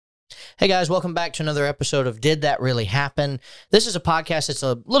Hey guys, welcome back to another episode of Did That Really Happen? This is a podcast that's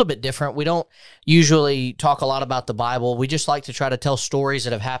a little bit different. We don't usually talk a lot about the Bible. We just like to try to tell stories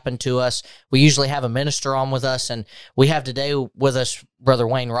that have happened to us. We usually have a minister on with us, and we have today with us Brother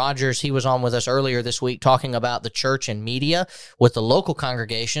Wayne Rogers. He was on with us earlier this week talking about the church and media with the local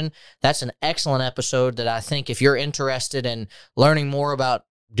congregation. That's an excellent episode that I think if you're interested in learning more about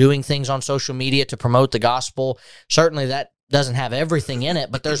doing things on social media to promote the gospel, certainly that doesn't have everything in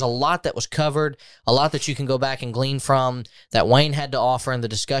it, but there's a lot that was covered, a lot that you can go back and glean from that Wayne had to offer in the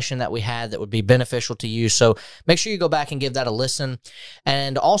discussion that we had that would be beneficial to you. So make sure you go back and give that a listen.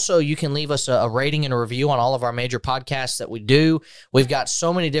 And also you can leave us a rating and a review on all of our major podcasts that we do. We've got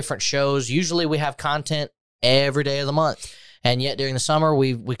so many different shows. Usually we have content every day of the month. And yet during the summer,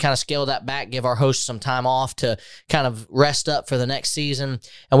 we kind of scale that back, give our hosts some time off to kind of rest up for the next season.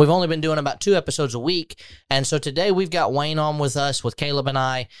 And we've only been doing about 2 episodes a week. And so today we've got Wayne on with us, with Caleb and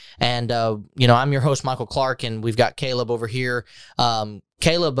I. And, I'm your host, Michael Clark, and we've got Caleb over here.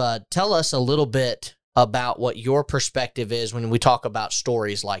 Caleb, tell us a little bit about what your perspective is when we talk about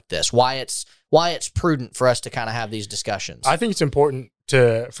stories like this, why it's prudent for us to kind of have these discussions. I think it's important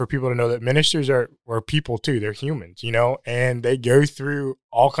for people to know that ministers are people too. They're humans, and they go through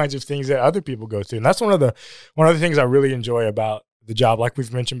all kinds of things that other people go through. And that's one of the things I really enjoy about the job. Like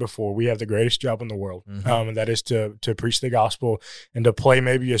we've mentioned before, we have the greatest job in the world, and that is to preach the gospel and to play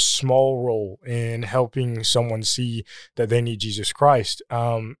maybe a small role in helping someone see that they need Jesus Christ.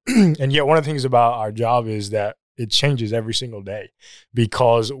 And yet one of the things about our job is that it changes every single day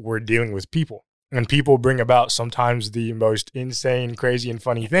because we're dealing with people. And people bring about sometimes the most insane, crazy, and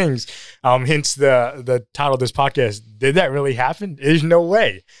funny things. Hence the title of this podcast, Did That Really Happen? There's no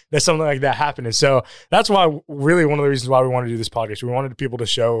way that something like that happened. And so that's why, really, one of the reasons why we wanted to do this podcast. We wanted people to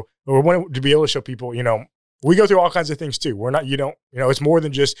show, or we wanted to be able to show people, we go through all kinds of things too. We're not, it's more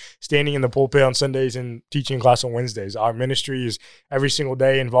than just standing in the pulpit on Sundays and teaching class on Wednesdays. Our ministry is every single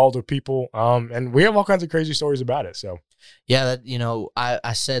day involved with people. And we have all kinds of crazy stories about it. So. Yeah,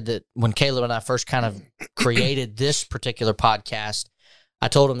 I said that when Caleb and I first kind of created this particular podcast, I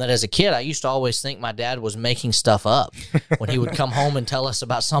told him that as a kid, I used to always think my dad was making stuff up. When he would come home and tell us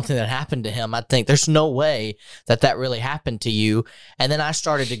about something that happened to him, I'd think, there's no way that really happened to you. And then I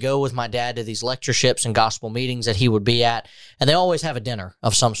started to go with my dad to these lectureships and gospel meetings that he would be at, and they always have a dinner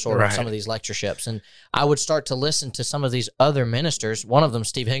of some sort at some of these lectureships. And I would start to listen to some of these other ministers. One of them,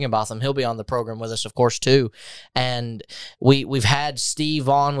 Steve Higginbotham, he'll be on the program with us, of course, too. And we've had Steve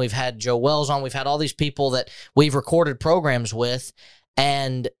on, we've had Joe Wells on, we've had all these people that we've recorded programs with.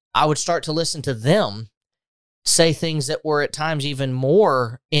 And I would start to listen to them say things that were at times even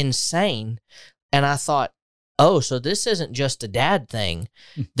more insane. And I thought, oh, so this isn't just a dad thing.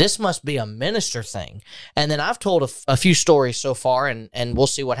 This must be a minister thing. And then I've told a few stories so far, and we'll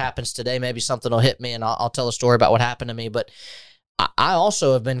see what happens today. Maybe something will hit me, and I'll tell a story about what happened to me. But I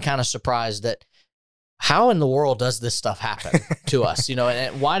also have been kind of surprised that how in the world does this stuff happen to us?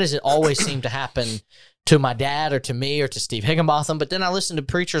 And why does it always seem to happen to my dad or to me or to Steve Higginbotham? But then I listen to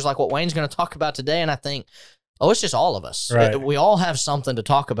preachers like what Wayne's going to talk about today, and I think, oh, it's just all of us. Right. We all have something to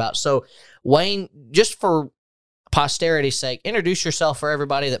talk about. So, Wayne, just for posterity's sake, introduce yourself for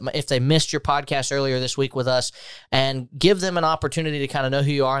everybody that if they missed your podcast earlier this week with us, and give them an opportunity to kind of know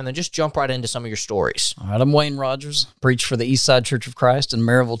who you are, and then just jump right into some of your stories. All right, I'm Wayne Rogers, preach for the Eastside Church of Christ in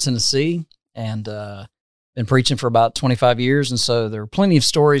Maryville, Tennessee, and been preaching for about 25 years, and so there are plenty of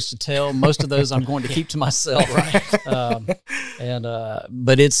stories to tell. Most of those I'm going to keep to myself. Right.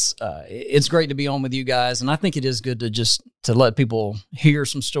 But it's great to be on with you guys, and I think it is good to let people hear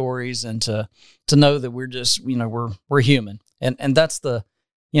some stories and to know that we're just we're human, and that's the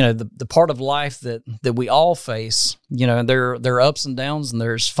part of life that we all face. There are ups and downs, and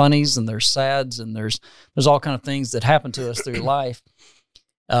there's funnies, and there's sads, and there's all kind of things that happen to us through life.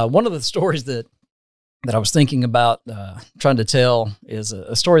 One of the stories that I was thinking about trying to tell is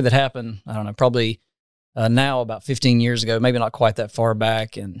a story that happened, I don't know, probably now about 15 years ago, maybe not quite that far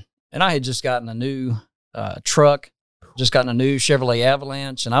back. And I had just gotten a new truck, just gotten a new Chevrolet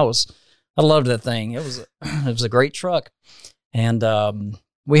Avalanche, and I loved that thing. It was a great truck. And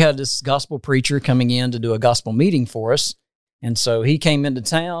we had this gospel preacher coming in to do a gospel meeting for us. And so he came into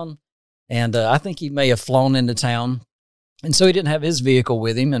town, and I think he may have flown into town. And so he didn't have his vehicle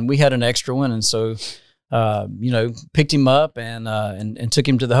with him, and we had an extra one. And so picked him up and took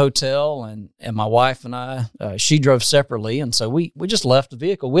him to the hotel, and my wife and I, she drove separately. And so we just left the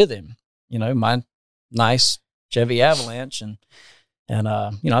vehicle with him, my nice Chevy Avalanche. And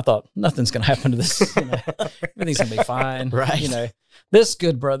I thought nothing's going to happen to this. Everything's going to be fine. Right. This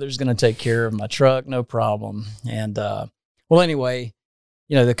good brother's going to take care of my truck. No problem. And, well, anyway,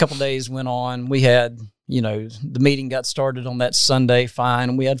 the couple days went on. We had, the meeting got started on that Sunday, fine,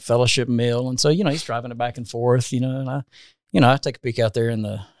 and we had fellowship meal. And so, he's driving it back and forth, and I take a peek out there in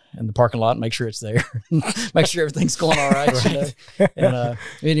the parking lot and make sure it's there, make sure everything's going all right. And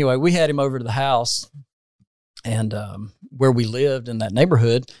anyway, we had him over to the house, and where we lived in that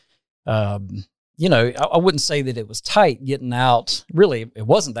neighborhood, I wouldn't say that it was tight getting out. Really, it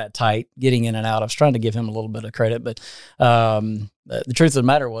wasn't that tight getting in and out. I was trying to give him a little bit of credit, but the truth of the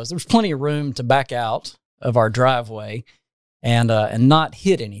matter was there was plenty of room to back out of our driveway and not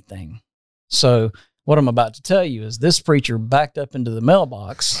hit anything. So what I'm about to tell you is this preacher backed up into the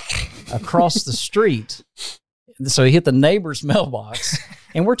mailbox across the street. So he hit the neighbor's mailbox,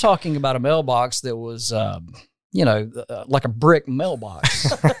 and we're talking about a mailbox that was, like a brick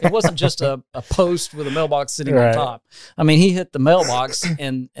mailbox. It wasn't just a post with a mailbox sitting on top. I mean, he hit the mailbox,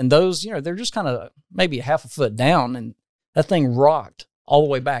 and those, they're just kind of maybe a half a foot down, and that thing rocked all the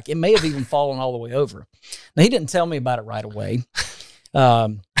way back. It may have even fallen all the way over. Now, he didn't tell me about it right away.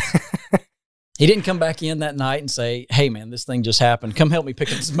 He didn't come back in that night and say, "Hey, man, this thing just happened. Come help me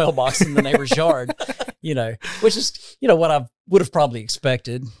pick up this mailbox in the neighbor's yard," which is, what I would have probably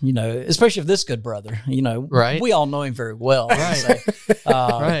expected, especially of this good brother, right. We all know him very well. Right. So,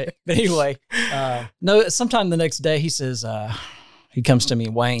 Right. But anyway, no, sometime the next day he says, he comes to me,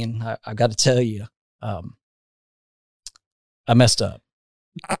 "Wayne, I got to tell you, I messed up.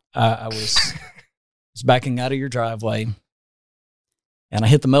 I was backing out of your driveway, and I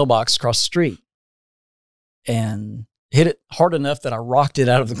hit the mailbox across the street and hit it hard enough that I rocked it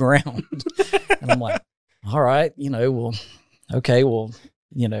out of the ground." And I'm like, "All right, okay,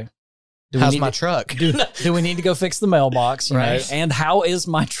 how's my truck? Do we need to go fix the mailbox? Right. And how is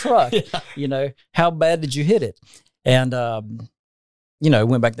my truck? Yeah. How bad did you hit it?" And,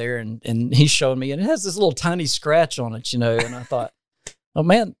 went back there and he showed me, and it has this little tiny scratch on it, and I thought, oh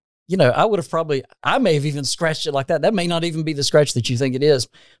man, I may have even scratched it like that. That may not even be the scratch that you think it is,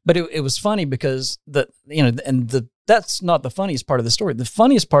 but it was funny because that's not the funniest part of the story. The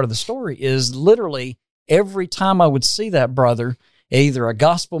funniest part of the story is literally every time I would see that brother, either a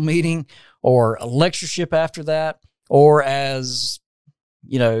gospel meeting or a lectureship after that, or as,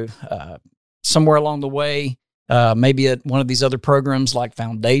 somewhere along the way, maybe at one of these other programs like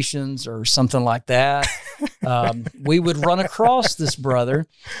Foundations or something like that, we would run across this brother,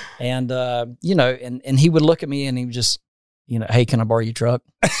 and and he would look at me and he would just, "Hey, can I borrow your truck?"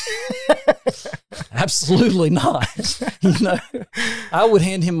 Absolutely not. I would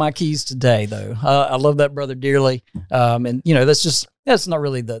hand him my keys today, though. I love that brother dearly, and that's not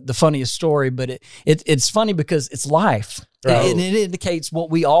really the funniest story, but it's funny because it's life. Right. And it indicates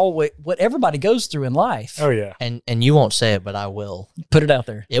what everybody goes through in life. Oh yeah. And you won't say it, but I will. Put it out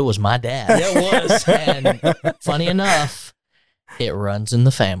there. It was my dad. Yeah, it was. And funny enough, it runs in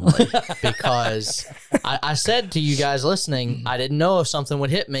the family, because I said to you guys listening, I didn't know if something would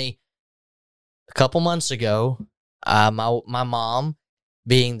hit me. A couple months ago, my mom,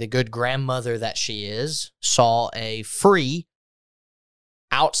 being the good grandmother that she is, saw a free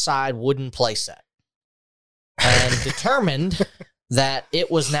outside wooden playset and determined that it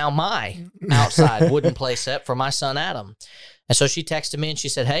was now my outside wooden playset for my son Adam. And so she texted me and she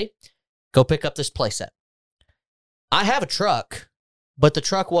said, "Hey, go pick up this playset." I have a truck, but the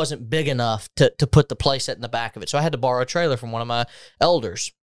truck wasn't big enough to put the playset in the back of it. So I had to borrow a trailer from one of my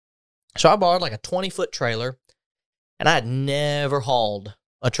elders. So I borrowed like a 20-foot trailer, and I had never hauled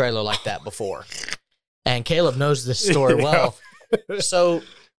a trailer like that before. And Caleb knows this story well. So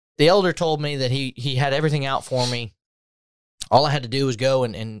the elder told me that he had everything out for me. All I had to do was go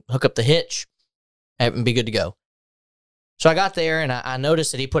and hook up the hitch and be good to go. So I got there, and I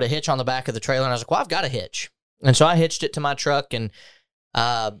noticed that he put a hitch on the back of the trailer, and I was like, "Well, I've got a hitch." And so I hitched it to my truck, and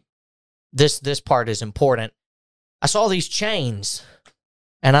this part is important. I saw these chains,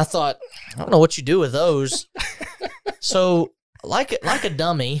 and I thought, I don't know what you do with those. So like a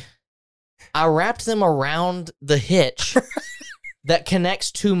dummy, I wrapped them around the hitch that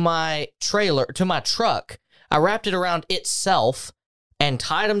connects to my trailer, to my truck. I wrapped it around itself and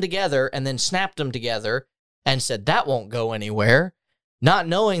tied them together and then snapped them together and said, "That won't go anywhere." Not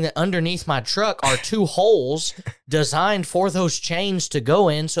knowing that underneath my truck are 2 holes designed for those chains to go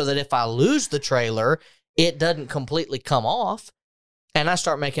in so that if I lose the trailer, it doesn't completely come off. And I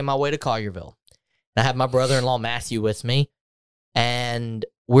start making my way to Collierville. I have my brother-in-law, Matthew, with me, and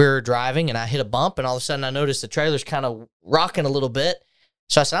we're driving, and I hit a bump, and all of a sudden I noticed the trailer's kind of rocking a little bit.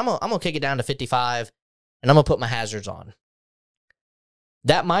 So I said, I'm gonna kick it down to 55, and I'm going to put my hazards on.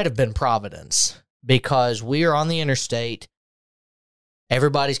 That might have been Providence, because we are on the interstate.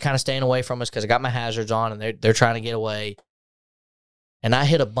 Everybody's kind of staying away from us because I got my hazards on, and they're trying to get away. and I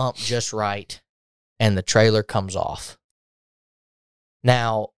hit a bump just right, and the trailer comes off.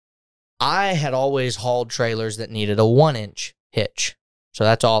 Now, I had always hauled trailers that needed a 1-inch hitch, so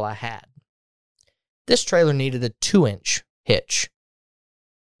that's all I had. This trailer needed a 2-inch hitch.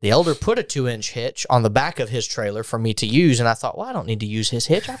 The elder put a 2-inch hitch on the back of his trailer for me to use, and I thought, well, I don't need to use his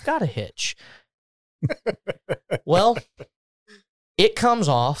hitch. I've got a hitch. Well, it comes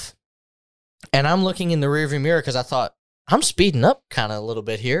off, and I'm looking in the rearview mirror because I thought, I'm speeding up kind of a little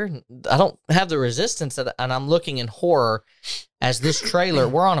bit here. I don't have the resistance, and I'm looking in horror as this trailer,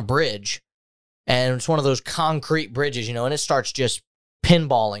 we're on a bridge, and it's one of those concrete bridges, and it starts just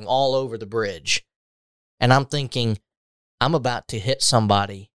pinballing all over the bridge. And I'm thinking, I'm about to hit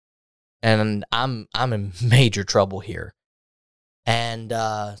somebody, and I'm in major trouble here. And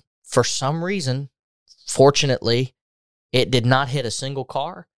for some reason, fortunately, it did not hit a single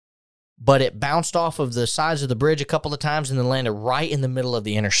car, but it bounced off of the sides of the bridge a couple of times and then landed right in the middle of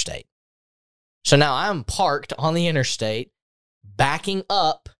the interstate. So now I'm parked on the interstate, backing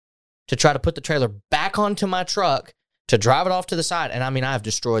up to try to put the trailer back onto my truck to drive it off to the side. And I mean, I've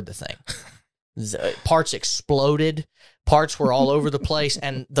destroyed the thing. The parts exploded. Parts were all over the place.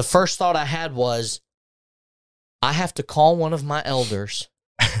 And the first thought I had was, I have to call one of my elders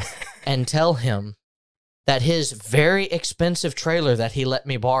and tell him that his very expensive trailer that he let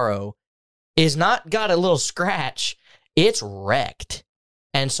me borrow is not got a little scratch. It's wrecked.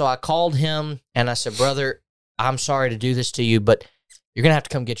 And so I called him and I said, brother, I'm sorry to do this to you, but you're going to have to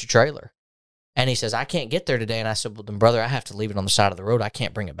come get your trailer. And he says, I can't get there today. And I said, well, then, brother, I have to leave it on the side of the road. I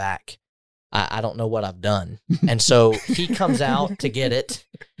can't bring it back. I don't know what I've done. And so he comes out to get it,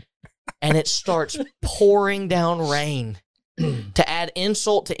 and it starts pouring down rain to add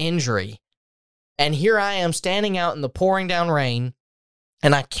insult to injury. And here I am standing out in the pouring down rain,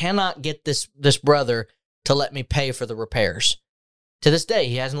 and I cannot get this brother to let me pay for the repairs. To this day,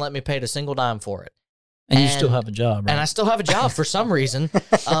 he hasn't let me pay a single dime for it. And you still have a job, right? And I still have a job for some reason.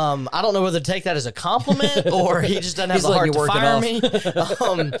 I don't know whether to take that as a compliment or he just doesn't have the heart to fire me.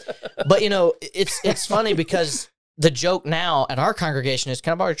 But, it's funny because the joke now at our congregation is,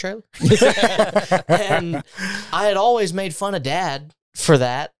 can I borrow your trailer? And I had always made fun of Dad for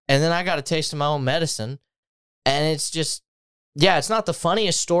that. And then I got a taste of my own medicine. And it's just, it's not the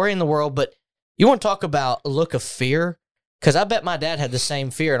funniest story in the world, but you want to talk about a look of fear? Because I bet my dad had the same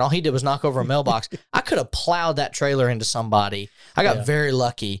fear, and all he did was knock over a mailbox. I could have plowed that trailer into somebody. I got very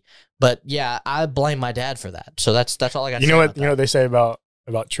lucky. But, I blame my dad for that. So that's all I got to say about that. You know what they say about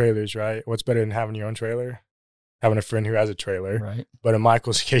trailers, right? What's better than having your own trailer? Having a friend who has a trailer. Right. But in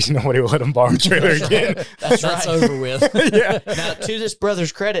Michael's case, nobody will let him borrow a trailer again. That's right. That's over with. Yeah. Now, to this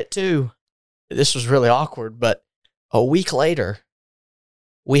brother's credit, too, this was really awkward, but a week later,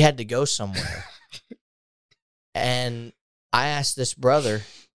 we had to go somewhere. And I asked this brother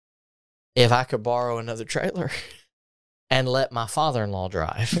if I could borrow another trailer and let my father-in-law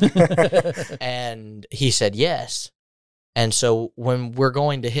drive. And he said yes. And so when we're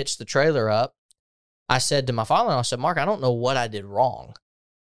going to hitch the trailer up, I said to my father-in-law, I said, Mark, I don't know what I did wrong.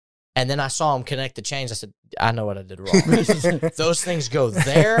 And then I saw him connect the chains. I said, I know what I did wrong. Those things go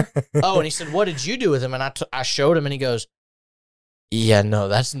there. Oh, and he said, what did you do with him? And I showed him, and he goes, yeah, no,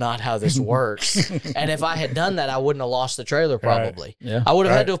 that's not how this works. And if I had done that, I wouldn't have lost the trailer probably. Right. Yeah. I would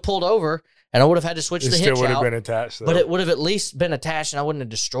have had to have pulled over, and I would have had to switch the hitch out. It still would have been attached, though. But it would have at least been attached, and I wouldn't have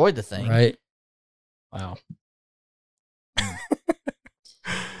destroyed the thing. Right. Wow.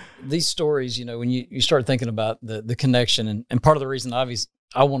 These stories, when you start thinking about the connection, and part of the reason I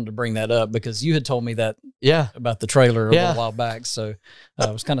wanted to bring that up because you had told me that about the trailer a little while back, so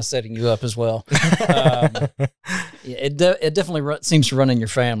I was kind of setting you up as well. It definitely seems to run in your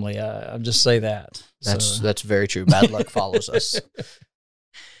family. I'll just say that. That's very true. Bad luck follows us.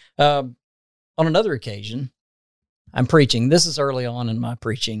 On another occasion, I'm preaching. This is early on in my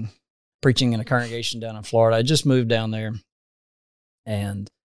preaching in a congregation down in Florida. I just moved down there, and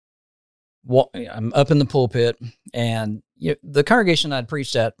I'm up in the pulpit, and the congregation I'd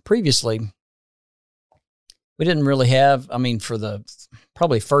preached at previously, we didn't really have, for the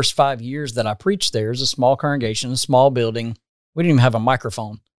probably first 5 years that I preached there, it was a small congregation, a small building. We didn't even have a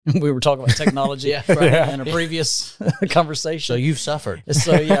microphone. We were talking about technology in a previous conversation. So you've suffered.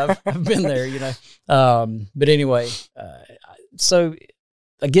 So I've been there, But anyway, so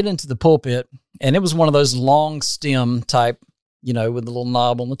I get into the pulpit, and it was one of those long stem type, with a little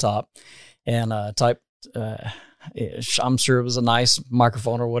knob on the top, and I'm sure it was a nice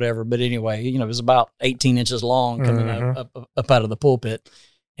microphone or whatever. But anyway, it was about 18 inches long coming up out of the pulpit.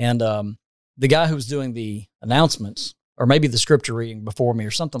 And the guy who was doing the announcements, or maybe the scripture reading before me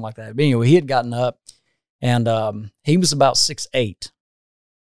or something like that. But anyway, he had gotten up, and he was about 6'8",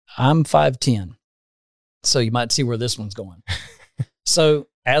 I'm 5'10", so you might see where this one's going. So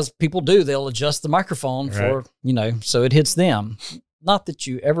as people do, they'll adjust the microphone for, so it hits them. Not that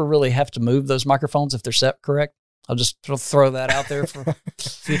you ever really have to move those microphones if they're set correct. I'll just throw that out there for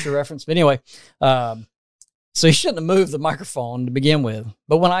future reference. But anyway, so he shouldn't have moved the microphone to begin with.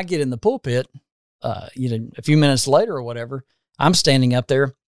 But when I get in the pulpit, a few minutes later or whatever, I'm standing up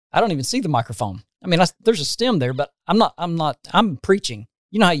there. I don't even see the microphone. I mean, there's a stem there, but I'm preaching.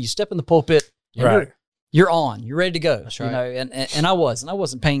 You know how you step in the pulpit, you're on, you're ready to go. That's right. And I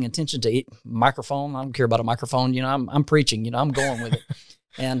wasn't paying attention to microphone. I don't care about a microphone. I'm preaching, I'm going with it.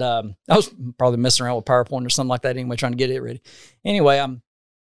 And I was probably messing around with PowerPoint or something like that anyway, trying to get it ready. Anyway,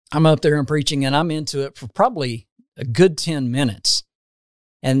 I'm up there and preaching, and I'm into it for probably a good 10 minutes.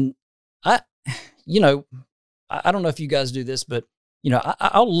 And I don't know if you guys do this, but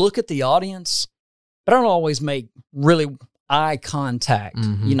I'll look at the audience, but I don't always make really eye contact.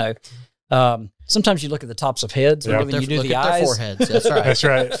 Mm-hmm. Sometimes you look at the tops of heads when you do the eyes. Their foreheads. That's right. That's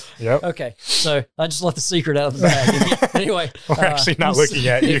right. Yep. Okay. So I just let the secret out of the bag. Anyway. We're actually not looking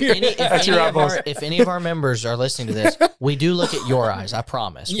at you. If any of our members are listening to this, we do look at your eyes. I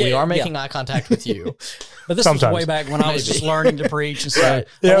promise. We are making eye contact with you. But this was way back when I was just learning to preach. And so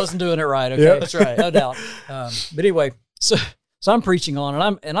I wasn't doing it right. Okay. Yep. That's right. No doubt. But anyway, so I'm preaching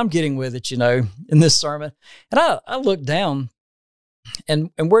on, and I'm getting with it, in this sermon. And I look down, and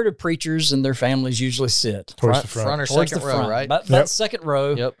where do preachers and their families usually sit? Towards the front. Front or Towards second the row, front, right? About second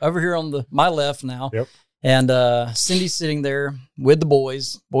row, over here on my left now. Yep. And Cindy's sitting there with the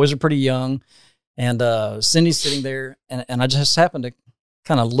boys. Boys are pretty young. And Cindy's sitting there, and I just happened to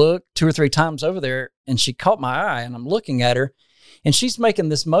kind of look 2 or 3 times over there, and she caught my eye, and I'm looking at her, and she's making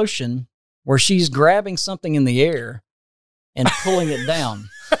this motion where she's grabbing something in the air and pulling it down.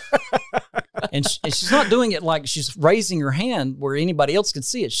 And she's not doing it like she's raising her hand where anybody else could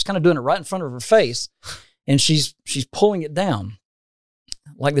see it. She's kind of doing it right in front of her face. And she's pulling it down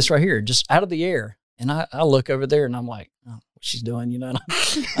like this right here, just out of the air. And I look over there and I'm like, oh, what she's doing, and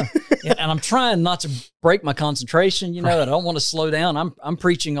I'm trying not to break my concentration, I don't want to slow down. I'm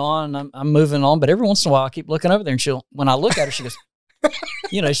preaching on, I'm moving on, but every once in a while I keep looking over there, and when I look at her, she goes,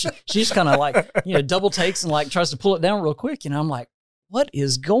 she's kind of like, double takes and like tries to pull it down real quick. I'm like, what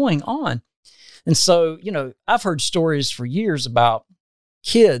is going on? And so, I've heard stories for years about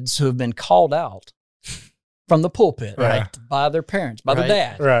kids who have been called out from the pulpit, by their parents, by their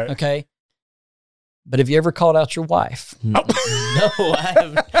dad. Right. Okay. But have you ever called out your wife? No, I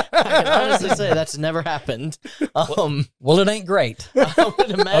haven't. I can honestly say that's never happened. Well, it ain't great. I would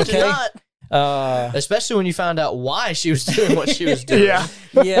imagine not. Especially when you found out why she was doing what she was doing.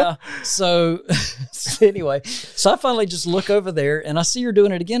 Yeah. So anyway, I finally just look over there and I see her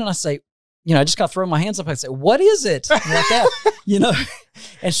doing it again, and I say, I just got to throw my hands up and say, what is it? Like that,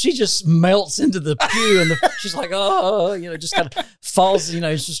 and she just melts into the pew, and she's like, oh, just kind of falls,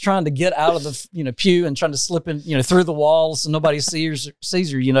 she's just trying to get out of the, pew and trying to slip in, through the walls so nobody sees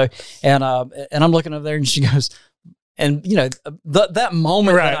her, and I'm looking over there, and she goes, and that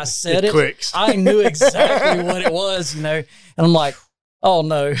moment that I said it, I knew exactly what it was, and I'm like, oh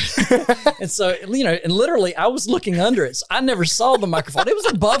no. And so, and literally I was looking under it. So I never saw the microphone. It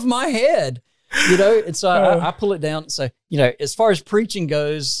was above my head, and so I pull it down. So, as far as preaching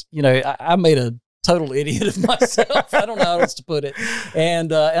goes, I made a total idiot of myself. I don't know how else to put it.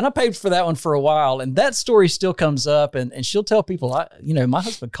 And I paid for that one for a while. And that story still comes up, and she'll tell people, my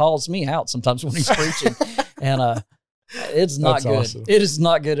husband calls me out sometimes when he's preaching, and it's not good. Awesome. It is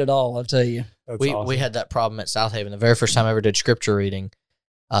not good at all, I'll tell you. We had that problem at South Haven the very first time I ever did scripture reading.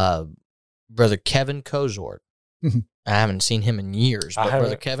 Brother Kevin Kozort, I haven't seen him in years, but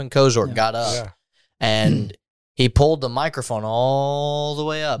Brother Kevin Kozort got up and he pulled the microphone all the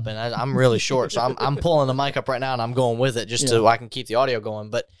way up, and I'm really short, so I'm pulling the mic up right now, and I'm going with it just so I can keep the audio going.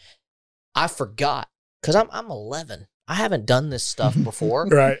 But I forgot because I'm 11. I haven't done this stuff before,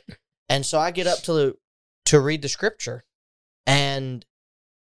 right? And so I get up to read the scripture, and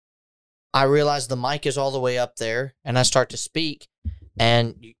I realize the mic is all the way up there, and I start to speak,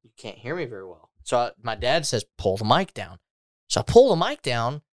 and you can't hear me very well. So my dad says, pull the mic down. So I pull the mic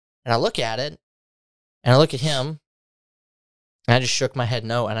down, and I look at it, and I look at him, and I just shook my head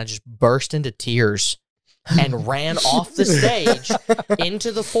no, and I just burst into tears and ran off the stage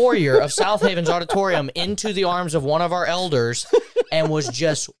into the foyer of South Haven's auditorium, into the arms of one of our elders, and was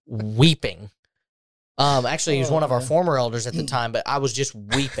just weeping. Actually, he was one of our former elders at the time, but I was just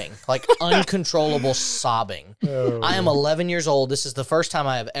weeping, like uncontrollable sobbing. I am 11 years old. This is the first time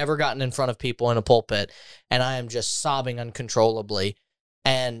I have ever gotten in front of people in a pulpit, and I am just sobbing uncontrollably.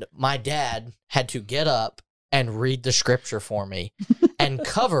 And my dad had to get up and read the scripture for me and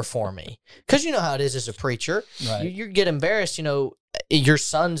cover for me. Because you know how it is as a preacher. Right. You get embarrassed, your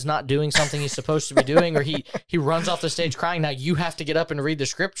son's not doing something he's supposed to be doing, or he runs off the stage crying. Now you have to get up and read the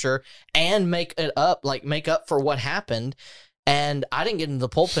scripture and make up for what happened. And I didn't get into the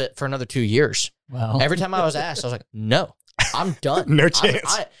pulpit for another 2 years. Wow. Every time I was asked, I was like, no, I'm done. No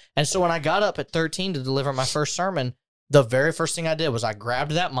chance. And so when I got up at 13 to deliver my first sermon, the very first thing I did was I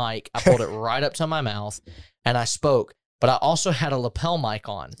grabbed that mic, I pulled it right up to my mouth, and I spoke. But I also had a lapel mic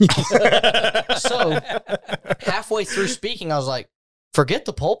on. So halfway through speaking, I was like, forget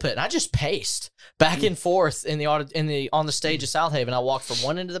the pulpit. And I just paced back and forth on the stage of South Haven. I walked from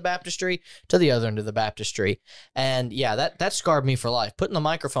one end of the baptistry to the other end of the baptistry. And yeah, that scarred me for life. Putting the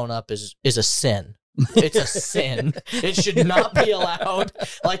microphone up is a sin. It's a sin. It should not be allowed.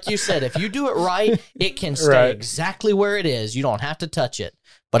 Like you said, if you do it right, it can stay exactly where it is. You don't have to touch it.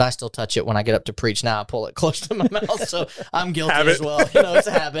 But I still touch it when I get up to preach. Now I pull it close to my mouth, so I'm guilty as well. It's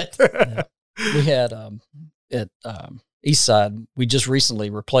a habit. Yeah. We had at Eastside, we just recently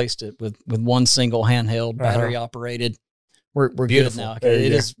replaced it with one single handheld battery operated. We're good now.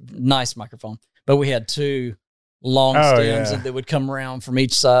 It is nice microphone, but we had two long stems that would come around from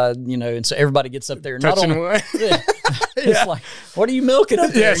each side, and so everybody gets up there. Touching one. It's like, what are you milking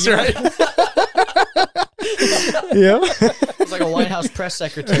up there? Yes, right. Yeah. It's like a White House press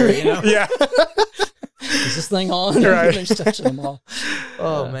secretary, Yeah. Is this thing on? Right. Everything's touching them all.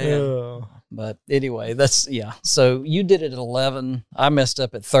 Oh, man. But anyway, so you did it at 11. I messed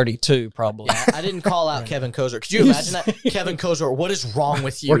up at 32, probably. Yeah, I didn't call out Kevin Kozer. Could you imagine that? Kevin Kozer, what is wrong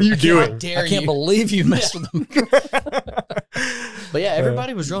with you? What are you doing? I can't believe you messed with them. But yeah,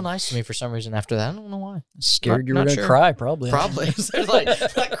 everybody was real nice to me for some reason after that. I don't know why. Scared you were going to cry, probably. Probably. There's like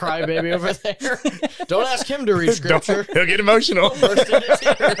crybaby over there. Don't ask him to read scripture. He'll get emotional. Burst into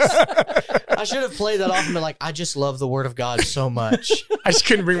tears. I should have played that off and been like, I just love the Word of God so much. I just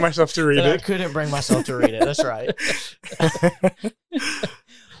couldn't bring myself to read I it. couldn't bring myself to read it. That's right.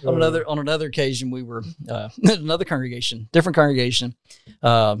 On another occasion, we were another congregation, different congregation,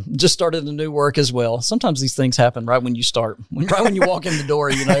 just started a new work as well. Sometimes these things happen right when you start, right when you walk in the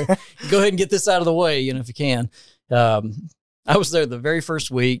door. Go ahead and get this out of the way. If you can. I was there the very first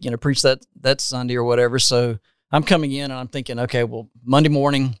week. Preached that Sunday or whatever. So I'm coming in and I'm thinking, okay, well, Monday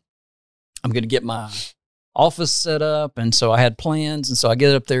morning, I'm going to get my office set up, and so I had plans, and so I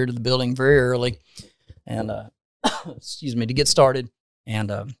get up there to the building very early, and excuse me, to get started.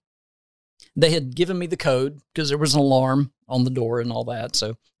 And they had given me the code because there was an alarm on the door and all that.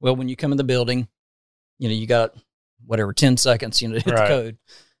 So, well, when you come in the building, you got 10 seconds, to hit the code.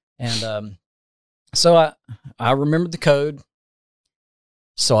 And so I remembered the code.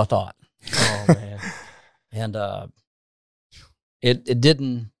 So I thought, oh man, and it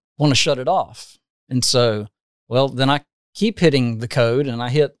didn't want to shut it off. And so, well, then I keep hitting the code, and I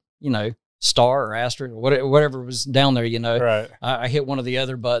hit, star or asterisk or whatever was down there, Right. I hit one of the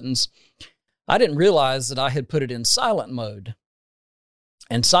other buttons. I didn't realize that I had put it in silent mode.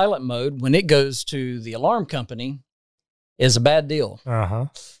 And silent mode, when it goes to the alarm company, is a bad deal. Uh-huh.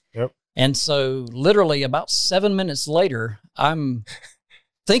 Yep. And so literally about 7 minutes later, I'm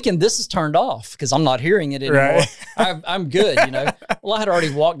thinking this is turned off because I'm not hearing it anymore. Right. I'm good, Well, I had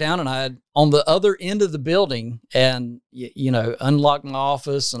already walked down, and I had on the other end of the building and, unlocked my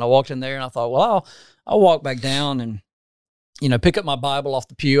office, and I walked in there, and I thought, well, I'll walk back down and, pick up my Bible off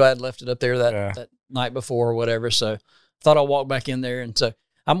the pew. I had left it up there that night before or whatever. So I thought I'll walk back in there. And so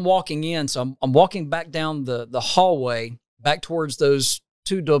I'm walking in. So I'm walking back down the hallway back towards those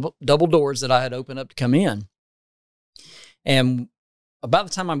two double doors that I had opened up to come in. And about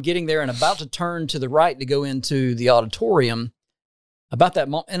the time I'm getting there and about to turn to the right to go into the auditorium, about that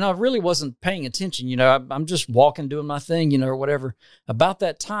moment, and I really wasn't paying attention, I'm just walking, doing my thing, or whatever. About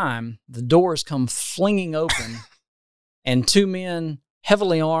that time, the doors come flinging open, and two men,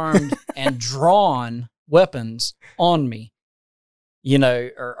 heavily armed and drawn weapons on me,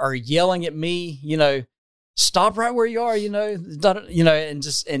 are yelling at me, stop right where you are, and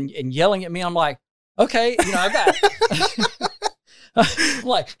just and yelling at me. I'm like, okay, I got. I'm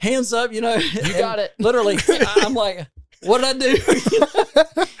like, hands up, you got it. Literally, I'm like, what did I do?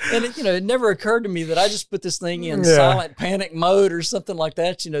 And it never occurred to me that I just put this thing in silent panic mode or something like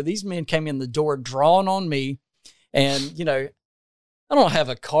that. These men came in the door drawing on me, and I don't have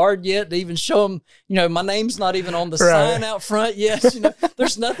a card yet to even show them. My name's not even on the sign out front yet.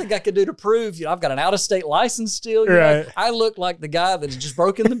 There's nothing I could do to prove. I've got an out-of-state license still. I look like the guy that just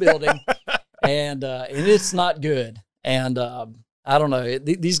broke in the building, and it's not good. And I don't know.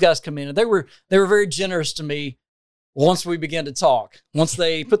 These guys come in, and they were very generous to me once we began to talk. Once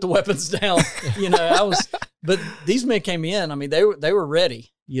they put the weapons down, I But these men came in. I mean, they were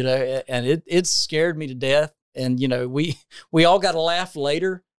ready, you know, and it scared me to death. And you know, we all got a laugh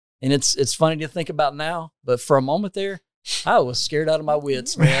later, and it's funny to think about now. But for a moment there, I was scared out of my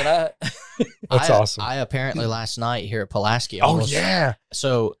wits, man. That's awesome. I apparently last night here at Pulaski. Yeah.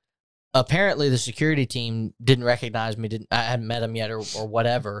 So apparently the security team didn't recognize me. I hadn't met him yet or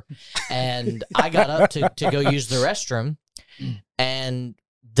whatever. And I got up to go use the restroom, and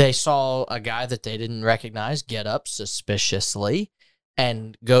they saw a guy that they didn't recognize get up suspiciously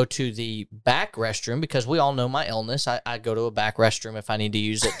and go to the back restroom, because we all know my illness. I go to a back restroom if I need to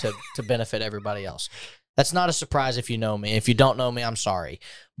use it to benefit everybody else. That's not a surprise if you know me. If you don't know me, I'm sorry.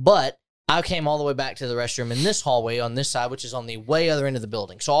 But I came all the way back to the restroom in this hallway on this side, which is on the way other end of the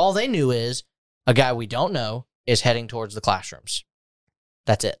building. So all they knew is a guy we don't know is heading towards the classrooms.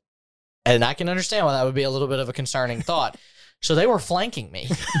 That's it. And I can understand why that would be a little bit of a concerning thought. So they were flanking me.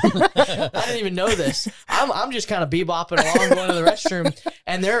 I didn't even know this. I'm just kind of bebopping along going to the restroom,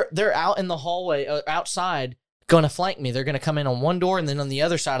 and they're out in the hallway, outside, going to flank me. They're going to come in on one door and then on the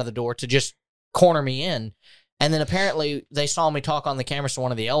other side of the door to just corner me in. And then apparently they saw me talk on the camera to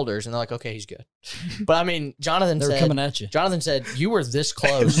one of the elders, and they're like, "Okay, he's good." But I mean, Jonathan They were coming at you. Jonathan said, "You were this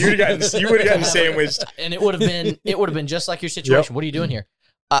close. You would have gotten sandwiched. And it would have been just like your situation. Yep. What are you doing here?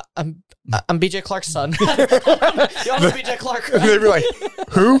 I'm BJ Clark's son. Y'all know BJ Clark, right? They'd be like,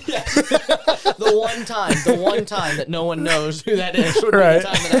 who? Yeah. The one time that no one knows who that is would be the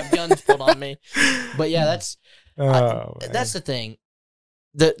time that I have guns pulled on me. But yeah, that's the thing.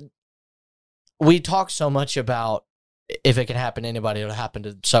 We talk so much about if it can happen to anybody, it'll happen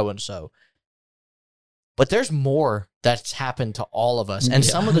to so-and-so. But there's more that's happened to all of us. And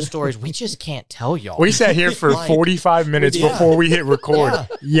some of the stories we just can't tell y'all. We sat here for 45 minutes before we hit record,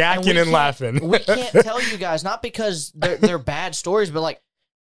 yakking and laughing. We can't tell you guys, not because they're bad stories, but like,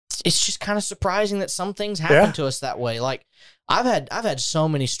 it's just kind of surprising that some things happen to us that way. Like, I've had so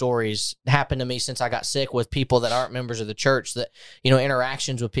many stories happen to me since I got sick with people that aren't members of the church, that, you know,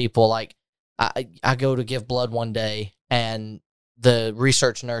 interactions with people. Like, I go to give blood one day, and the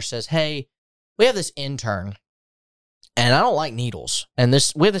research nurse says, "Hey, we have this intern, and I don't like needles. And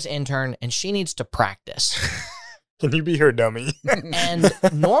we have this intern, and she needs to practice. Can you be her dummy?" And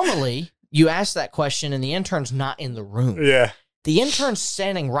normally, you ask that question, and the intern's not in the room. Yeah. The intern's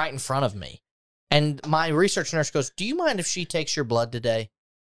standing right in front of me. And my research nurse goes, "Do you mind if she takes your blood today?"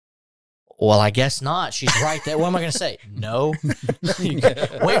 Well, I guess not. She's right there. What am I going to say? No.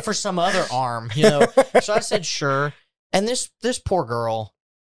 Wait for some other arm, you know. So I said, sure. And this poor girl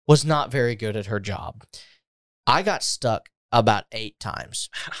was not very good at her job. I got stuck about 8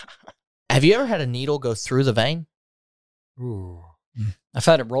 times. Have you ever had a needle go through the vein? Ooh. I've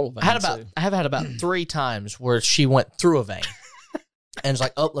had it roll a vein. I have had about 3 times where she went through a vein. And it's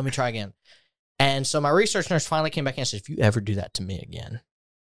like, oh, let me try again. And so my research nurse finally came back and said, "If you ever do that to me again,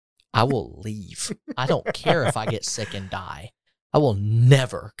 I will leave. I don't care if I get sick and die. I will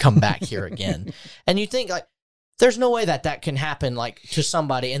never come back here again." And you think, like, there's no way that can happen, like, to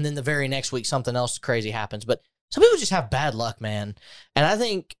somebody, and then the very next week something else crazy happens. But some people just have bad luck, man. And I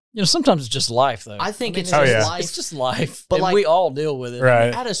think, you know, sometimes it's just life, though. I think it's just life. It's just life. But and like, we all deal with it.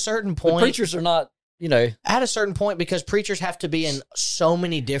 Right. At a certain point, but preachers are not, you know. At a certain point, because preachers have to be in so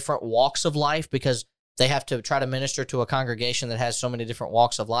many different walks of life, because they have to try to minister to a congregation that has so many different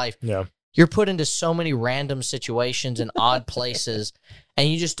walks of life. Yeah. You're put into so many random situations and odd places, and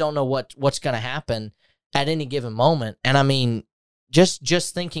you just don't know what's going to happen at any given moment. And I mean,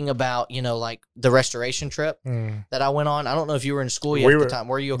 just thinking about, you know, like the restoration trip that I went on. I don't know if you were in school yet at the time.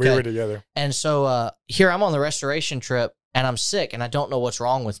 Were you okay? We were together. And so here I'm on the restoration trip, and I'm sick, and I don't know what's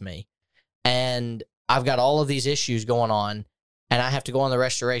wrong with me. And I've got all of these issues going on, and I have to go on the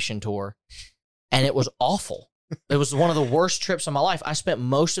restoration tour, and it was awful. It was one of the worst trips of my life. I spent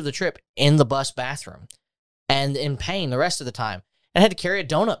most of the trip in the bus bathroom and in pain the rest of the time. And I had to carry a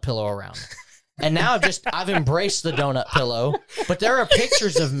donut pillow around. And now I've embraced the donut pillow, but there are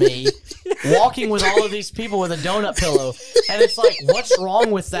pictures of me walking with all of these people with a donut pillow. And it's like, what's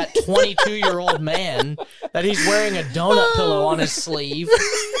wrong with that 22-year-old man that he's wearing a donut pillow on his sleeve?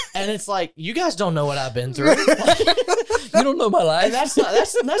 And it's like, you guys don't know what I've been through. You don't know my life. And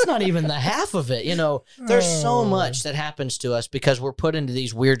that's not even the half of it. You know, there's so much that happens to us because we're put into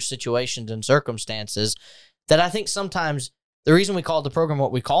these weird situations and circumstances that I think sometimes the reason we called the program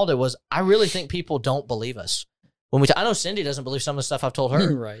what we called it was I really think people don't believe us. I know Cindy doesn't believe some of the stuff I've told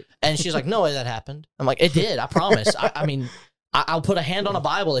her. Right. And she's like, "No way that happened." I'm like, "It did. I promise." I mean, I'll put a hand on a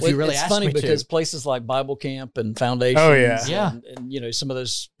Bible if you really ask me to. It's funny because places like Bible Camp and Foundations, yeah, and you know, some of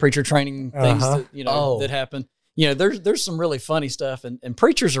those preacher training things that, you know, that happen. there's some really funny stuff, and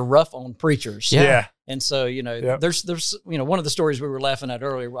preachers are rough on preachers. Yeah. And so, Yep. there's one of the stories we were laughing at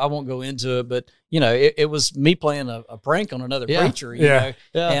earlier, I won't go into it, but, it was me playing a prank on another preacher, you know,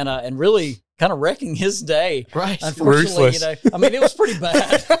 and really kind of wrecking his day. Right. Unfortunately, Ruthless. it was pretty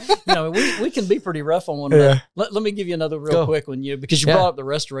bad. We can be pretty rough on one another. Let me give you another real quick one, because you brought up the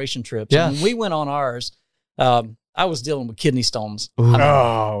restoration trips. Yeah. And when we went on ours, I was dealing with kidney stones.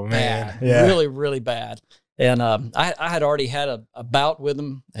 Oh, man. Bad. Yeah. Really, really bad. And I had already had a bout with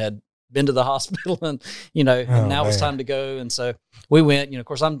them, had been to the hospital, and and now it's time to go. And so we went. Of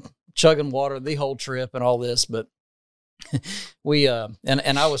course, I'm chugging water the whole trip and all this, but we and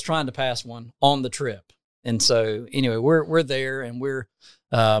I was trying to pass one on the trip. And so anyway, we're there, and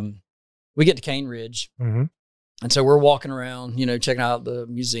we get to Cane Ridge, Mm-hmm. and so we're walking around, checking out the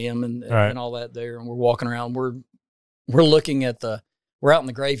museum and all that there, and we're walking around. We're looking at we're out in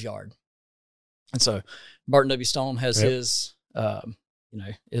the graveyard. And so Barton W. Stone has his,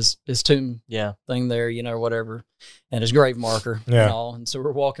 his tomb thing there, whatever, and his grave marker and all. And so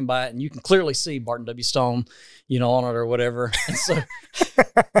we're walking by it, and you can clearly see Barton W. Stone, on it or whatever. And so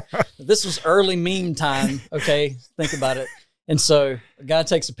this was early meme time. Okay. Think about it. And so a guy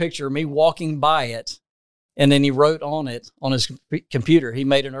takes a picture of me walking by it, and then he wrote on it on his computer. He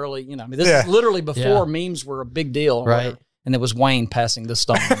made an early, this is literally before memes were a big deal. Right. And it was Wayne passing the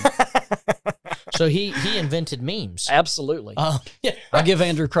stone. So he invented memes. Absolutely. Yeah. I'll give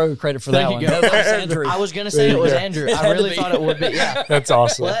Andrew Crow credit for that There one. you go. That was Andrew. I was going to say it was Andrew. It I had to really be. thought it would be. Yeah. That's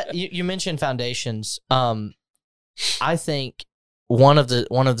awesome. Well, you mentioned foundations. I think one of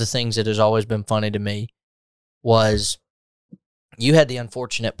the things that has always been funny to me was you had the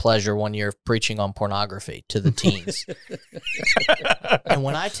unfortunate pleasure one year of preaching on pornography to the teens. And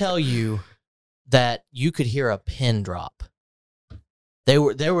when I tell you that you could hear a pin drop,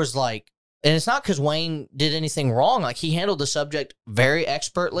 there was like, and it's not because Wayne did anything wrong. Like, he handled the subject very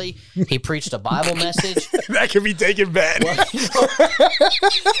expertly. He preached a Bible message. That could be taken bad. Well,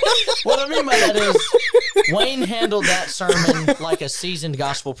 what I mean by that is Wayne handled that sermon like a seasoned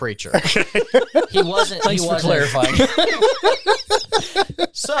gospel preacher. He wasn't. Thanks he for wasn't. clarifying.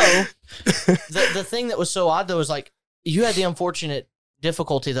 So the thing that was so odd though is like you had the unfortunate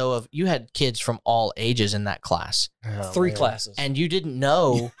difficulty though of you had kids from all ages in that class. Oh, 3 man. classes. And you didn't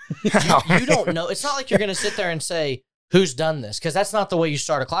know. you don't know. It's not like you're going to sit there and say, who's done this? Because that's not the way you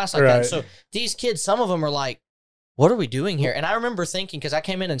start a class like that. Right. So these kids, some of them are like, what are we doing here? And I remember thinking, because I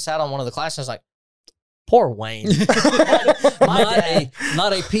came in and sat on one of the classes, I was like, poor Wayne.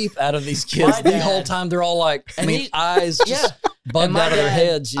 Not a peep out of these kids. My The dad- whole time they're all like, eyes just bugged And my out of their dad-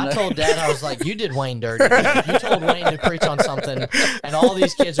 heads. I told Dad, I was like, you did Wayne dirty. You told Wayne to preach on something. And all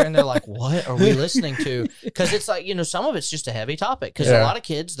these kids are in there like, what are we listening to? Because it's like, some of it's just a heavy topic. Because a lot of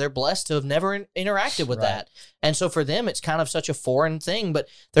kids, they're blessed to have never interacted with that. And so for them, it's kind of such a foreign thing. But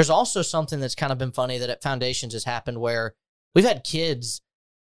there's also something that's kind of been funny that at Foundations has happened where we've had kids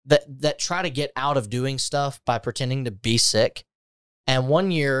that try to get out of doing stuff by pretending to be sick. And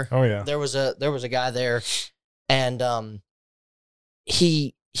one year, there was a guy there, and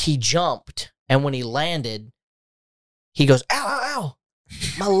he jumped, and when he landed, he goes, ow, ow, ow,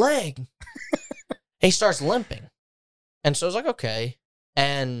 my leg. And he starts limping. And so I was like, okay.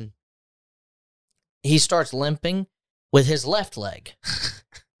 And he starts limping with his left leg.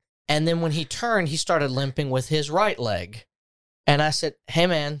 And then when he turned, he started limping with his right leg. And I said, hey,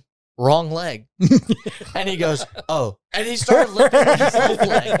 man, wrong leg. And he goes, oh. And he started limping with his left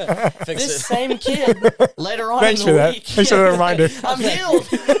leg. This same kid later on in the week. Thanks for the reminder. I'm healed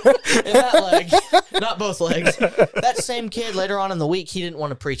in that leg. Not both legs. That same kid later on in the week, he didn't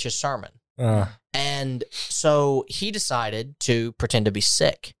want to preach his sermon. And so he decided to pretend to be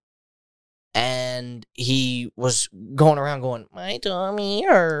sick. And he was going around going, my tummy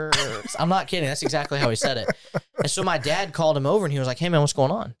hurts. I'm not kidding. That's exactly how he said it. And so my dad called him over and he was like, hey, man, what's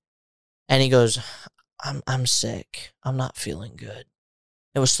going on? And he goes, I'm sick. I'm not feeling good.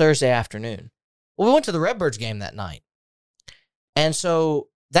 It was Thursday afternoon. Well, we went to the Redbirds game that night. And so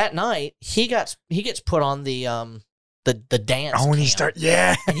that night, he gets put on the dance. Oh, when he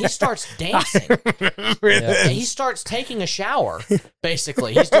camp. and he starts dancing. Yeah. And he starts taking a shower,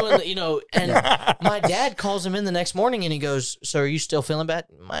 basically. He's doing the, and my dad calls him in the next morning and he goes, so are you still feeling bad?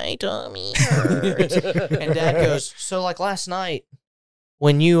 My tummy hurts. And Dad goes, so like last night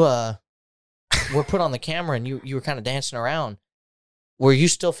when you were put on the camera and you were kind of dancing around, were you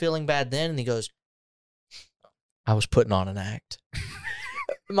still feeling bad then? And he goes, I was putting on an act.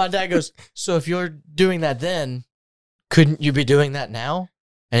 My dad goes, so if you're doing that then, couldn't you be doing that now?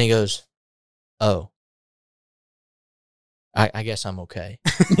 And he goes, oh. I guess I'm okay.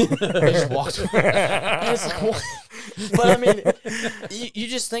 I just walked away. And it's like, what? But I mean, you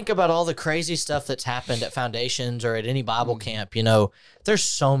just think about all the crazy stuff that's happened at foundations or at any Bible camp. You know, there's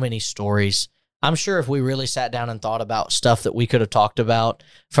so many stories. I'm sure if we really sat down and thought about stuff that we could have talked about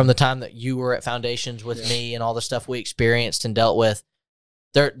from the time that you were at foundations with me and all the stuff we experienced and dealt with,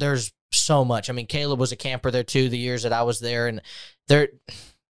 there's so much. I mean, Caleb was a camper there too, the years that I was there, and there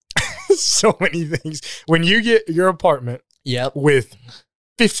so many things. When you get your apartment with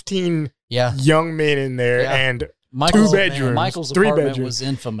 15 young men in there and two bedrooms, Michael's three apartment bedrooms. was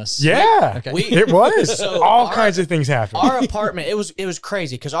infamous. Yeah, Okay. it was. So all kinds of things happened. Our apartment, it was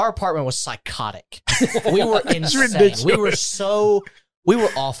crazy because our apartment was psychotic. We were insane. ridiculous. We were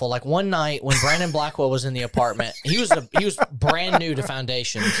awful. Like one night when Brandon Blackwell was in the apartment, he was brand new to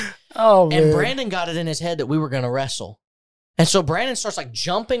foundations. Oh man. And Brandon got it in his head that we were going to wrestle. And so Brandon starts like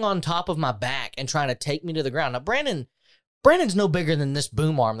jumping on top of my back and trying to take me to the ground. Now Brandon's no bigger than this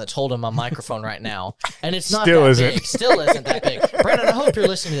boom arm that's holding my microphone right now. And it's not Still that isn't. big. Still isn't that big. Brandon, I hope you're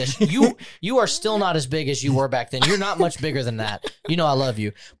listening to this. You are still not as big as you were back then. You're not much bigger than that. You know I love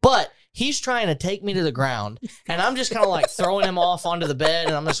you. But he's trying to take me to the ground, and I'm just kind of like throwing him off onto the bed,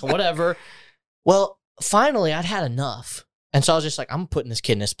 and I'm just whatever. Well, finally, I'd had enough. And so I was just like, I'm putting this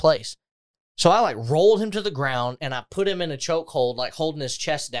kid in his place. So I like rolled him to the ground, and I put him in a chokehold, like holding his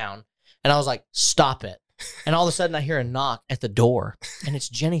chest down. And I was like, stop it. And all of a sudden, I hear a knock at the door, and it's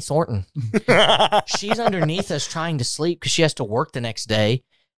Jenny Thornton. She's underneath us trying to sleep because she has to work the next day.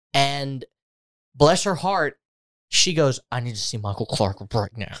 And bless her heart, she goes, I need to see Michael Clark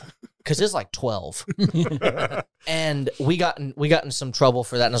right now. Because it's like 12. And we got in some trouble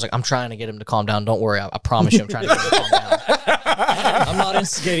for that. And I was like, I'm trying to get him to calm down. Don't worry. I promise you I'm trying to get him to calm down. I'm not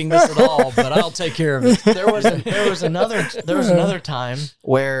instigating this at all, but I'll take care of it. There was another time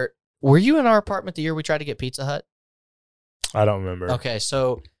where, were you in our apartment the year we tried to get Pizza Hut? I don't remember. Okay,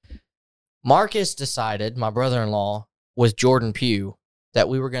 so Marcus decided, my brother-in-law, with Jordan Pugh, that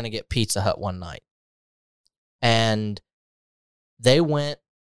we were going to get Pizza Hut one night. And they went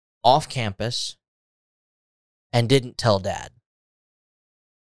off campus and didn't tell Dad.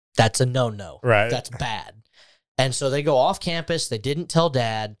 That's a no-no. Right. That's bad. And so they go off campus. They didn't tell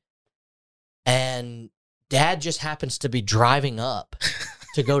Dad. And Dad just happens to be driving up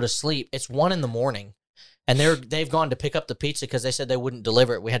to go to sleep. It's 1 a.m. And they've gone to pick up the pizza because they said they wouldn't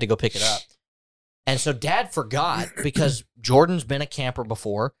deliver it. We had to go pick it up. And so Dad forgot because Jordan's been a camper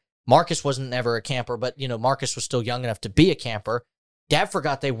before. Marcus wasn't ever a camper, but, you know, Marcus was still young enough to be a camper. Dad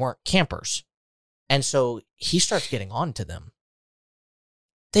forgot they weren't campers. And so he starts getting on to them.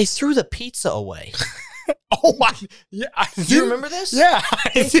 They threw the pizza away. Oh my! Yeah, Do you remember this? Yeah,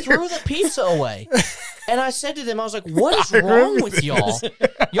 They threw the pizza away. And I said to them, I was like, what is wrong with y'all?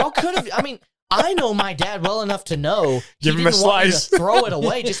 Y'all could have, I mean, I know my dad well enough to know Give he him a didn't want you to slice. throw it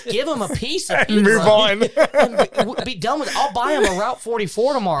away. Just give him a piece of pizza. And move on. And be done with it. I'll buy him a Route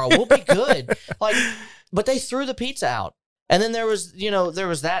 44 tomorrow. We'll be good. But they threw the pizza out. And then there was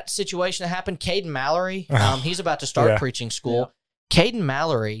that situation that happened. Caden Mallory, he's about to start preaching school. Yeah. Caden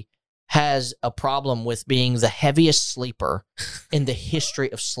Mallory has a problem with being the heaviest sleeper in the history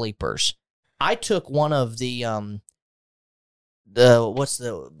of sleepers. I took one of the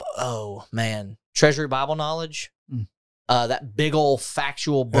Treasury Bible Knowledge. That big old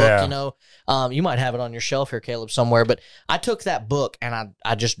factual book, you know. You might have it on your shelf here, Caleb, somewhere. But I took that book and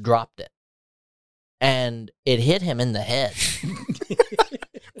I just dropped it. And it hit him in the head.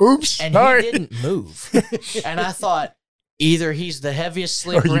 Oops. And sorry. he didn't move. And I thought, either he's the heaviest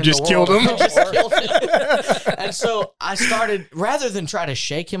sleeper Or you in just the world, killed him. or I just killed him. And so I started, rather than try to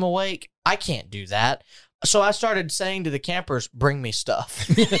shake him awake, I can't do that. So I started saying to the campers, bring me stuff.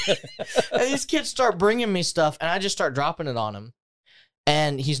 And these kids start bringing me stuff, and I just start dropping it on him.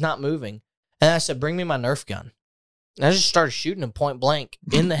 And he's not moving. And I said, bring me my Nerf gun. And I just started shooting him point blank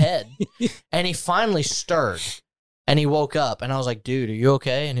in the head. And he finally stirred. And he woke up. And I was like, dude, are you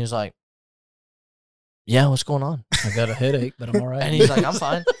okay? And he was like, yeah, what's going on? I got a headache, but I'm all right. And he's like, I'm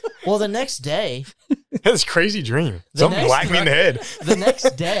fine. Well, the next day. That's a crazy dream. Something whacked me in the head. The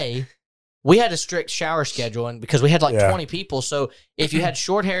next day, we had a strict shower schedule, and because we had like 20 people. So if you had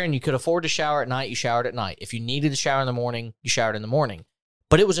short hair and you could afford to shower at night, you showered at night. If you needed to shower in the morning, you showered in the morning.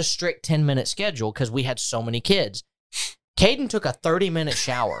 But it was a strict 10-minute schedule because we had so many kids. Caden took a 30-minute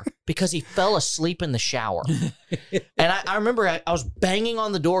shower because he fell asleep in the shower. And I remember I was banging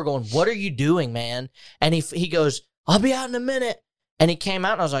on the door going, what are you doing, man? And he goes, I'll be out in a minute. And he came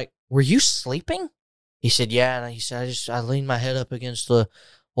out and I was like, were you sleeping? He said, yeah. And he said, I leaned my head up against the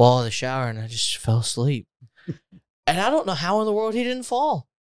wall of the shower and I just fell asleep. And I don't know how in the world he didn't fall.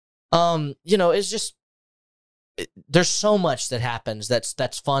 You know, it's just, there's so much that happens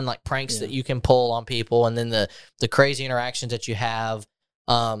that's fun, like pranks that you can pull on people, and then the crazy interactions that you have,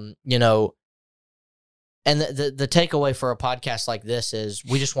 you know. And the takeaway for a podcast like this is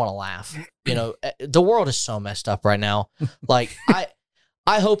we just want to laugh. You know, the world is so messed up right now. Like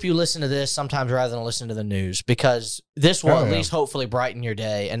I hope you listen to this sometimes rather than listen to the news, because this will at least hopefully brighten your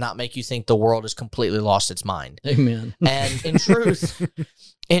day and not make you think the world has completely lost its mind. Amen. And in truth,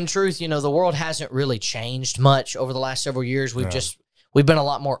 you know, the world hasn't really changed much over the last several years. We've been a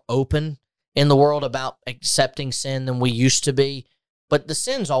lot more open in the world about accepting sin than we used to be. But the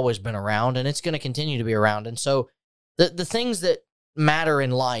sin's always been around, and it's going to continue to be around. And so the things that matter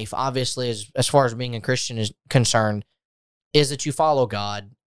in life, obviously, as far as being a Christian is concerned, is that you follow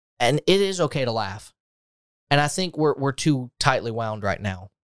God, and it is okay to laugh. And I think we're too tightly wound right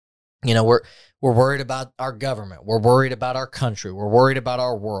now. You know, we're worried about our government. We're worried about our country. We're worried about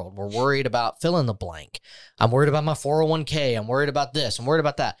our world. We're worried about fill in the blank. I'm worried about my 401k. I'm worried about this. I'm worried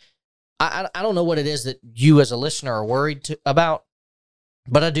about that. I don't know what it is that you as a listener are worried about.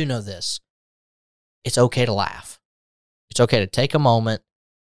 But I do know this. It's okay to laugh. It's okay to take a moment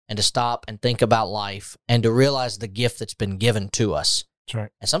and to stop and think about life and to realize the gift that's been given to us. That's right.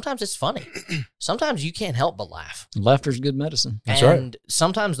 And sometimes it's funny. Sometimes you can't help but laugh. Laughter's good medicine. That's and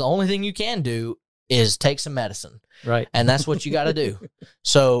sometimes the only thing you can do is take some medicine. Right. And that's what you got to do.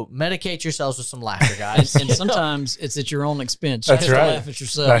 So medicate yourselves with some laughter, guys. And sometimes it's at your own expense. You That's have to right. laugh at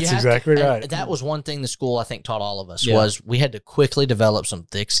yourself. That's exactly right. That was one thing the school, I think, taught all of us Yeah. was we had to quickly develop some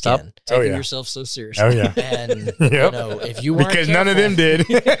thick Stop skin. taking yeah. yourself so seriously. Oh, yeah. And, Yep. you know, if you weren't Because careful, none of them did.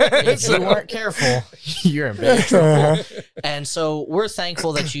 if you weren't careful, you're in big trouble. Uh-huh. And so we're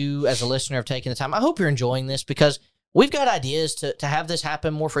thankful that you, as a listener, have taken the time. I hope you're enjoying this because we've got ideas to have this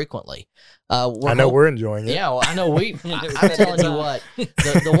happen more frequently. I know we're enjoying it. Yeah, well, I know I'm telling you what,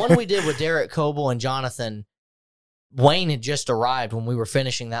 the one we did with Derek Coble and Jonathan, Wayne had just arrived when we were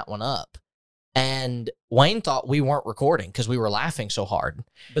finishing that one up. And Wayne thought we weren't recording because we were laughing so hard.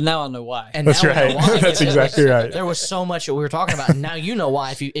 But now I know why. And That's now we know right. why. That's exactly right. There was so much that we were talking about. And now you know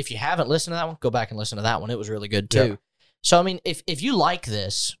why. If you haven't listened to that one, go back and listen to that one. It was really good too. Yeah. So, I mean, if you like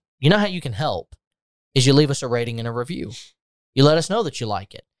this, you know how you can help is you leave us a rating and a review. You let us know that you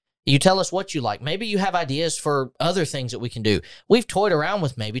like it. You tell us what you like. Maybe you have ideas for other things that we can do. We've toyed around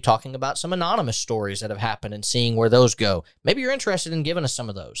with maybe talking about some anonymous stories that have happened and seeing where those go. Maybe you're interested in giving us some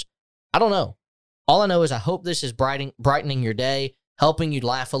of those. I don't know. All I know is I hope this is brightening your day, helping you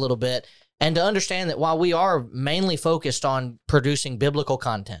laugh a little bit, and to understand that while we are mainly focused on producing biblical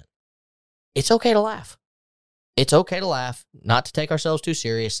content, it's okay to laugh. It's okay to laugh, not to take ourselves too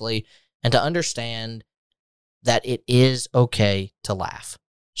seriously, and to understand that it is okay to laugh.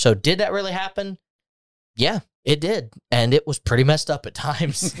 So did that really happen? Yeah, it did. And it was pretty messed up at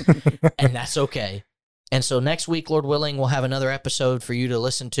times. And that's okay. And so next week, Lord willing, we'll have another episode for you to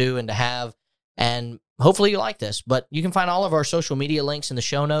listen to and to have. And hopefully you like this. But you can find all of our social media links in the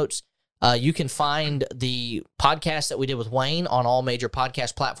show notes. You can find the podcast that we did with Wayne on all major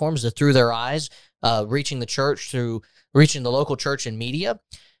podcast platforms, the Through Their Eyes, reaching the church through reaching the local church and media.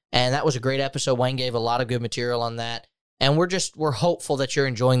 And that was a great episode. Wayne gave a lot of good material on that. And we're hopeful that you're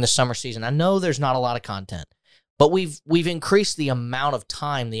enjoying the summer season. I know there's not a lot of content, but we've increased the amount of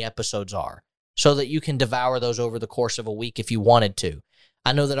time the episodes are so that you can devour those over the course of a week if you wanted to.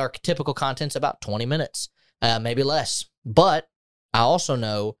 I know that our typical content's about 20 minutes, maybe less. But I also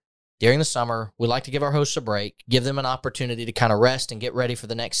know during the summer, we like to give our hosts a break, give them an opportunity to kind of rest and get ready for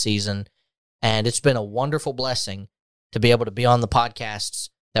the next season. And it's been a wonderful blessing to be able to be on the podcasts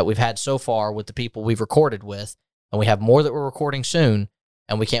that we've had so far with the people we've recorded with. And we have more that we're recording soon,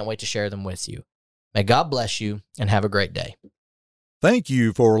 and we can't wait to share them with you. May God bless you, and have a great day. Thank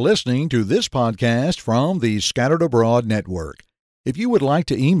you for listening to this podcast from the Scattered Abroad Network. If you would like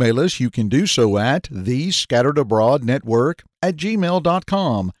to email us, you can do so at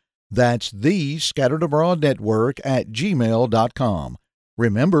thescatteredabroadnetwork@gmail.com. That's thescatteredabroadnetwork@gmail.com.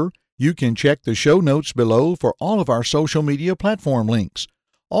 Remember, you can check the show notes below for all of our social media platform links.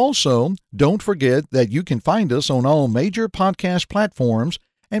 Also, don't forget that you can find us on all major podcast platforms,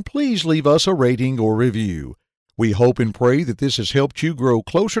 and please leave us a rating or review. We hope and pray that this has helped you grow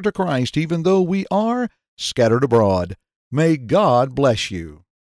closer to Christ even though we are scattered abroad. May God bless you.